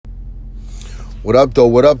What up, though?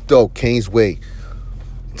 What up, though? Cane's Way.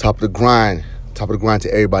 Top of the grind. Top of the grind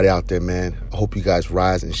to everybody out there, man. I hope you guys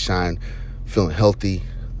rise and shine, feeling healthy,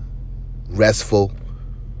 restful,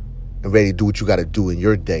 and ready to do what you got to do in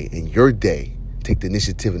your day. In your day, take the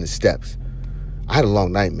initiative and the steps. I had a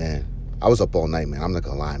long night, man. I was up all night, man. I'm not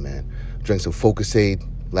going to lie, man. Drank some Focus-Aid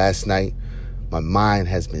last night. My mind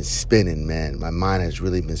has been spinning, man. My mind has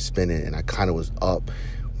really been spinning, and I kind of was up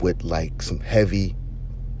with like some heavy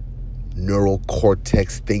neural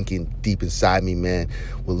cortex thinking deep inside me, man,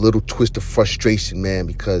 with a little twist of frustration, man,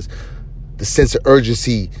 because the sense of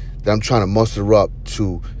urgency that I'm trying to muster up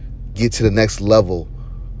to get to the next level,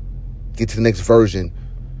 get to the next version,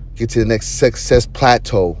 get to the next success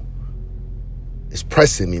plateau is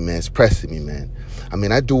pressing me, man. It's pressing me, man. I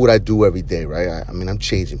mean, I do what I do every day, right? I'm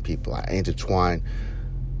changing people. I intertwine.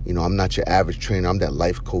 You know, I'm not your average trainer. I'm that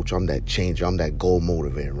life coach. I'm that changer. I'm that goal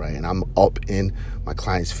motivator, right? And I'm up in my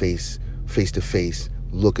client's face to face,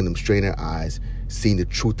 looking them straight in their eyes, seeing the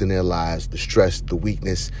truth in their lives, the stress, the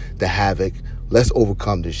weakness, the havoc. Let's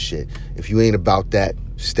overcome this shit. If you ain't about that,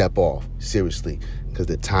 step off, seriously, because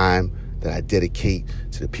the time that I dedicate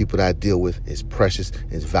to the people that I deal with is precious,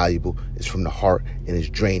 it's valuable, it's from the heart, and it's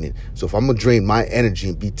draining. So if I'm going to drain my energy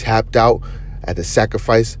and be tapped out at the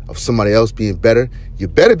sacrifice of somebody else being better, you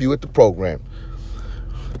better be with the program.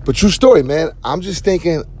 But true story, man, I'm just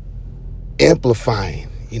thinking amplifying,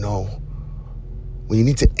 you know, when you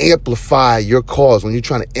need to amplify your cause, when you're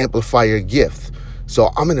trying to amplify your gift. So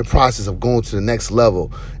I'm in the process of going to the next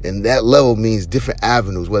level, and that level means different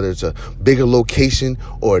avenues, whether it's a bigger location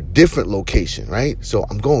or a different location, right? So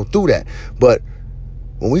I'm going through that. But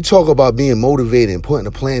when we talk about being motivated and putting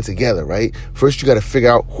a plan together, right? First, you got to figure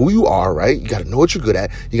out who you are, right? You got to know what you're good at.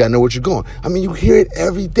 You got to know what you're going. I mean, you hear it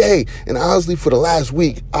every day. And honestly, for the last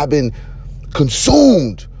week, I've been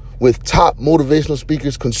consumed with top motivational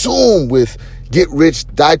speakers, consumed with get rich,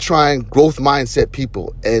 die trying, growth mindset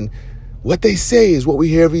people. And what they say is what we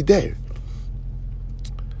hear every day.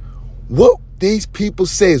 What these people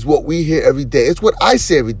say is what we hear every day. It's what I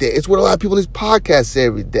say every day. It's what a lot of people in this podcast say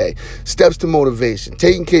every day. Steps to motivation,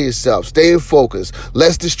 taking care of yourself, staying focused,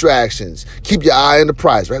 less distractions, keep your eye on the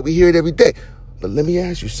prize, right? We hear it every day. But let me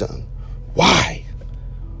ask you something. Why?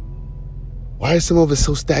 Why are some of us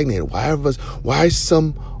so stagnated? Why are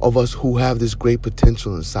some of us who have this great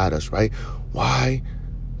potential inside us, right? Why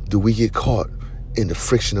do we get caught in the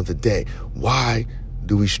friction of the day? Why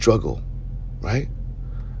do we struggle, right?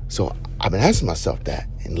 So I've been asking myself that.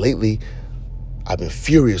 And lately, I've been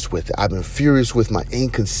furious with it. I've been furious with my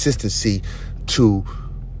inconsistency to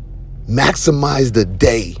maximize the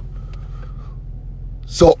day.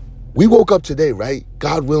 So we woke up today, right?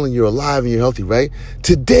 God willing, you're alive and you're healthy, right?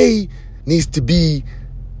 Today needs to be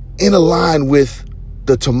in a line with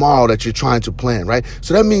the tomorrow that you're trying to plan, right?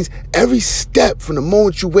 So that means every step from the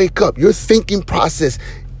moment you wake up, your thinking process,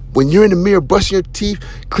 when you're in the mirror brushing your teeth,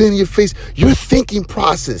 cleaning your face, your thinking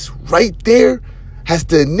process right there has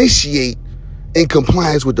to initiate in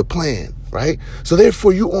compliance with the plan, right? So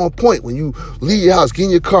therefore, you on point. When you leave your house, get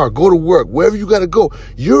in your car, go to work, wherever you got to go,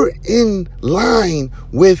 you're in line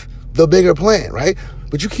with the bigger plan, right?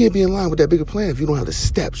 But you can't be in line with that bigger plan if you don't have the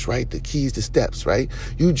steps, right? The keys to steps, right?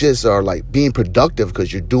 You just are like being productive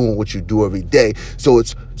because you're doing what you do every day. So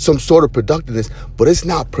it's some sort of productiveness, but it's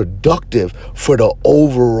not productive for the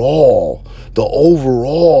overall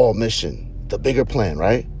mission, the bigger plan,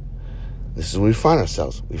 right? This is where we find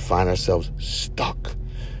ourselves. We find ourselves stuck.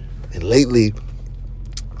 And lately,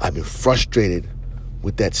 I've been frustrated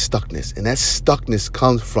with that stuckness. And that stuckness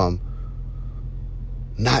comes from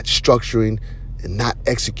not structuring and not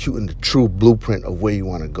executing the true blueprint of where you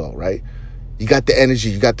want to go, right? You got the energy,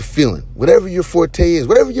 you got the feeling. Whatever your forte is,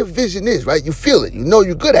 whatever your vision is, right? You feel it. You know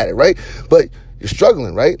you're good at it, right? But you're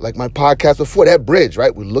struggling, right? Like my podcast before, that bridge,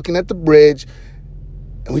 right? We're looking at the bridge,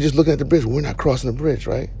 and we're just looking at the bridge. We're not crossing the bridge,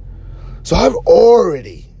 right? So I've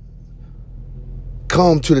already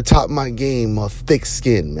come to the top of my game of thick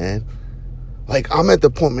skin, man. Like, I'm at the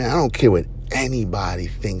point, man, I don't care what anybody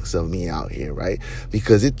thinks of me out here, right?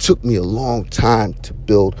 Because it took me a long time to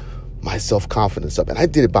build my self-confidence up. And I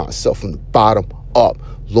did it by myself from the bottom up.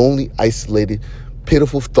 Lonely, isolated,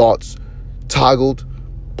 pitiful thoughts, toggled,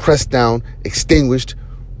 pressed down, extinguished,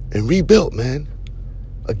 and rebuilt, man.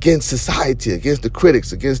 Against society, against the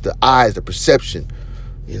critics, against the eyes, the perception,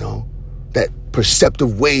 you know, that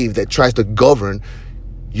perceptive wave that tries to govern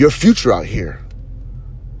your future out here.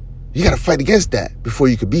 You got to fight against that before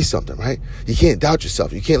you could be something, right? You can't doubt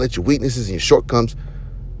yourself. You can't let your weaknesses and your shortcomings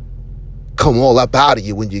come all up out of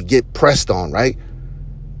you when you get pressed on, right?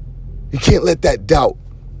 You can't let that doubt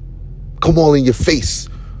come all in your face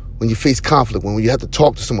when you face conflict, when you have to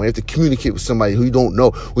talk to someone, you have to communicate with somebody who you don't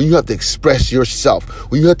know, when you have to express yourself,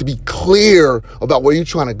 when you have to be clear about where you're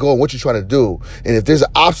trying to go and what you're trying to do. And if there's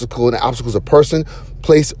an obstacle, and the obstacle is a person,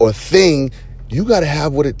 place, or thing, you got to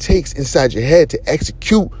have what it takes inside your head to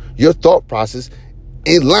execute your thought process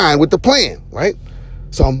in line with the plan, right?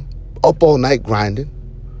 So I'm up all night grinding.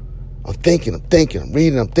 I'm thinking, I'm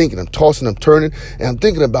reading, I'm thinking, I'm tossing, I'm turning, and I'm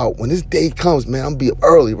thinking about when this day comes, man, I'm gonna be up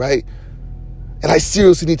early, right? And I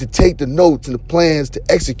seriously need to take the notes and the plans to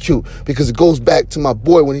execute, because it goes back to my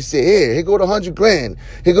boy when he said, hey, here go the 100 grand,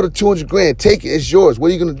 here go the 200 grand, take it, it's yours. What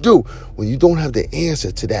are you gonna do? When you don't have the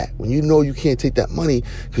answer to that, when you know you can't take that money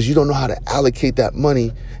because you don't know how to allocate that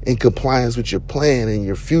money in compliance with your plan and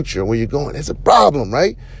your future and where you're going, that's a problem,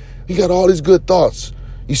 right? You got all these good thoughts.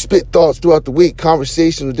 You spit thoughts throughout the week,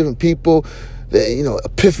 conversations with different people,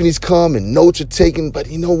 epiphanies come and notes are taken, but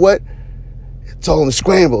you know what? It's all in the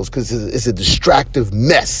scrambles because it's a distractive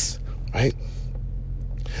mess, right?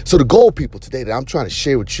 So the goal, people, today that I'm trying to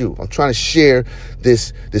share with you, I'm trying to share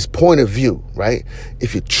this point of view, right?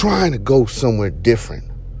 If you're trying to go somewhere different,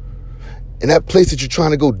 and that place that you're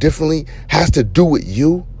trying to go differently has to do with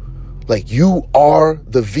you, like you are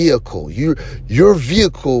the vehicle. Your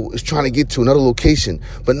vehicle is trying to get to another location,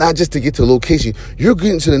 but not just to get to a location. You're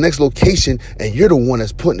getting to the next location, and you're the one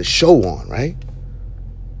that's putting the show on, right?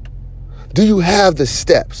 Do you have the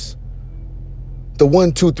steps, the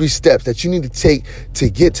 1, 2, 3 steps that you need to take to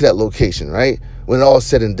get to that location, right? When all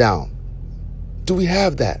said and done. Do we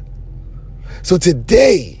have that? So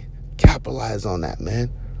today, capitalize on that, man.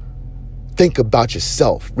 Think about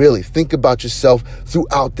yourself, really. Think about yourself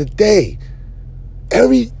throughout the day.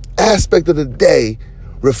 Every aspect of the day,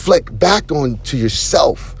 reflect back on to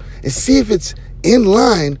yourself and see if it's in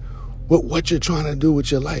line with what you're trying to do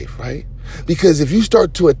with your life, right? Because if you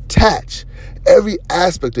start to attach every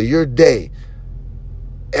aspect of your day,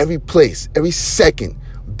 every place, every second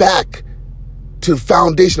back to the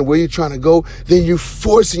foundation of where you're trying to go, then you're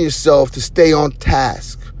forcing yourself to stay on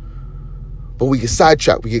task. But we get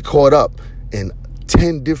sidetracked, we get caught up in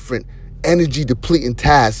 10 different energy depleting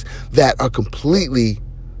tasks that are completely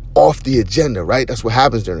off the agenda, right? That's what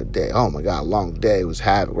happens during the day. Oh my God, long day was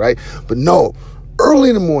havoc, right? But no, early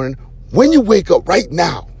in the morning, when you wake up right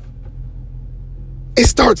now, it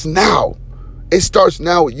starts now. It starts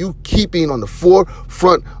now with you keeping on the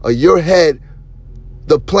forefront of your head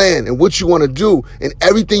the plan and what you want to do. And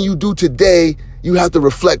everything you do today, you have to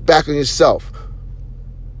reflect back on yourself.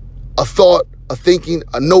 A thought, a thinking,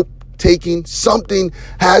 a note taking, something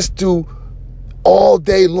has to all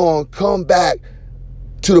day long come back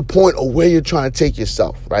to the point of where you're trying to take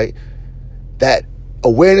yourself, right? That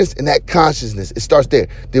awareness and that consciousness, it starts there.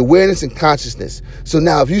 The awareness and consciousness. So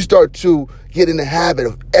now if you start to get in the habit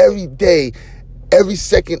of every day, every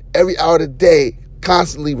second, every hour of the day,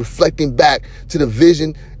 constantly reflecting back to the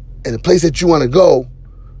vision and the place that you want to go,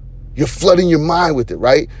 you're flooding your mind with it,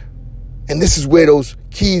 right? And this is where those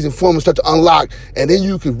keys and formulas start to unlock. And then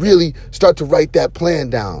you can really start to write that plan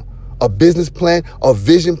down. A business plan, a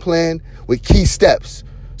vision plan with key steps.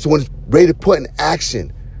 So when it's ready to put in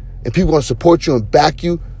action and people want to support you and back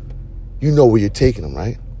you, you know where you're taking them,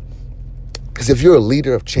 right? Because if you're a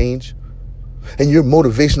leader of change and you're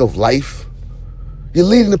motivational of life, you're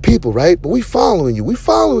leading the people, right? But we following you. We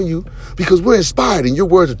following you because we're inspired and your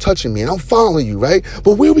words are touching me and I'm following you, right?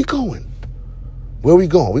 But where are we going? Where are we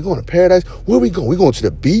going? We going to paradise? Where are we going? We going to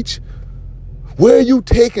the beach? Where are you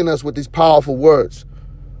taking us with these powerful words?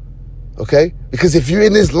 Okay? Because if you're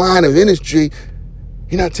in this line of industry,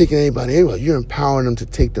 you're not taking anybody anywhere. You're empowering them to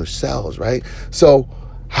take themselves, right? So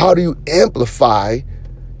how do you amplify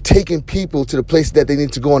taking people to the place that they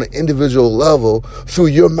need to go on an individual level through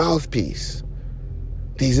your mouthpiece?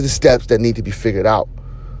 These are the steps that need to be figured out.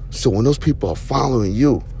 So when those people are following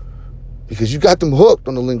you, because you got them hooked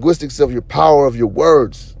on the linguistics of your power of your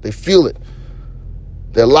words, they feel it.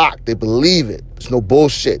 They're locked. They believe it. There's no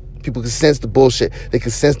bullshit. People can sense the bullshit. They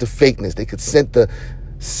can sense the fakeness. They can sense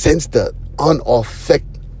the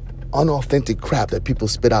unauthentic crap that people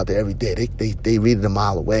spit out there every day. They read it a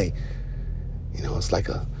mile away. You know, it's like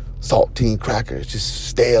a saltine cracker. It's just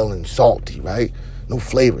stale and salty, right? No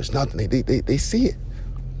flavors, nothing. They see it.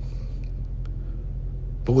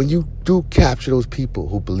 But when you do capture those people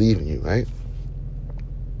who believe in you, right?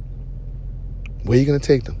 Where are you going to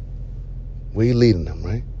take them? Where are you leading them,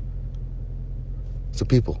 right? So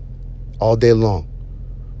people, all day long,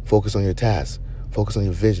 focus on your task. Focus on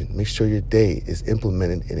your vision. Make sure your day is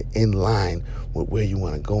implemented and in line with where you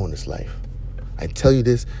want to go in this life. I tell you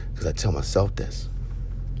this because I tell myself this.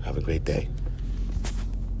 Have a great day.